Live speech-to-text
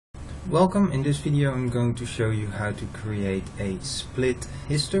Welcome. In this video I'm going to show you how to create a split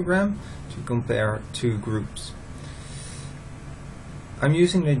histogram to compare two groups. I'm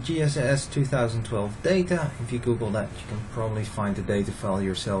using the SPSS 2012 data. If you Google that, you can probably find the data file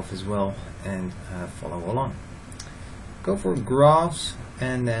yourself as well and follow along. Go for graphs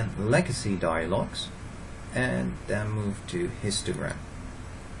and then legacy dialogues and then move to histogram.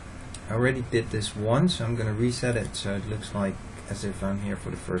 I already did this once, so I'm going to reset it so it looks like as if I'm here for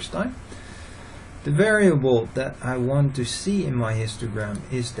the first time. The variable that I want to see in my histogram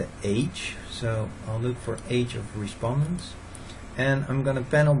is the age, so I'll look for age of respondents, and I'm going to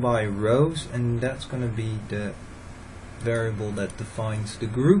panel by rows, and that's going to be the variable that defines the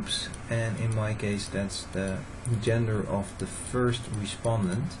groups, and in my case that's the gender of the first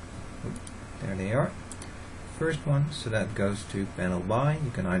respondent. There they are, first one, so that goes to panel by.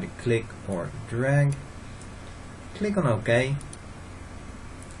 You can either click or drag, click on OK,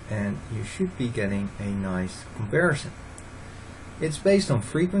 and you should be getting a nice comparison. It's based on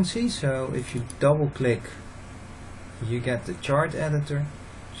frequency, so if you double click you get the chart editor,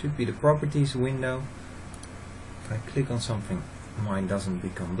 should be the properties window. If I click on something, mine doesn't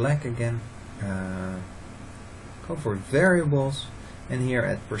become black again. Go for variables, and here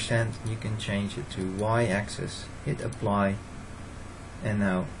at percent you can change it to y-axis, hit apply, and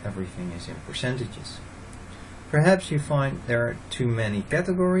now everything is in percentages. Perhaps you find there are too many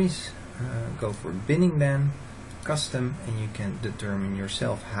categories. Go for binning then, custom, and you can determine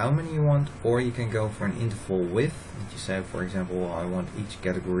yourself how many you want, or you can go for an interval width. And you say, for example, well, I want each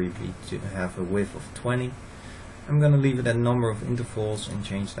category to have a width of 20. I'm going to leave it at number of intervals and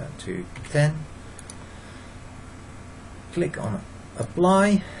change that to 10. Click on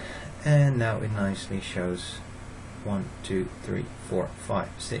apply, and now it nicely shows 1, 2, 3, 4, 5,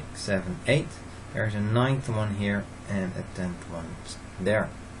 6, 7, 8. There's a 9th one here and a 10th one there.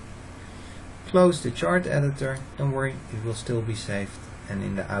 Close the chart editor, don't worry, it will still be saved, and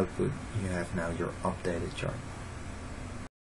in the output you have now your updated chart.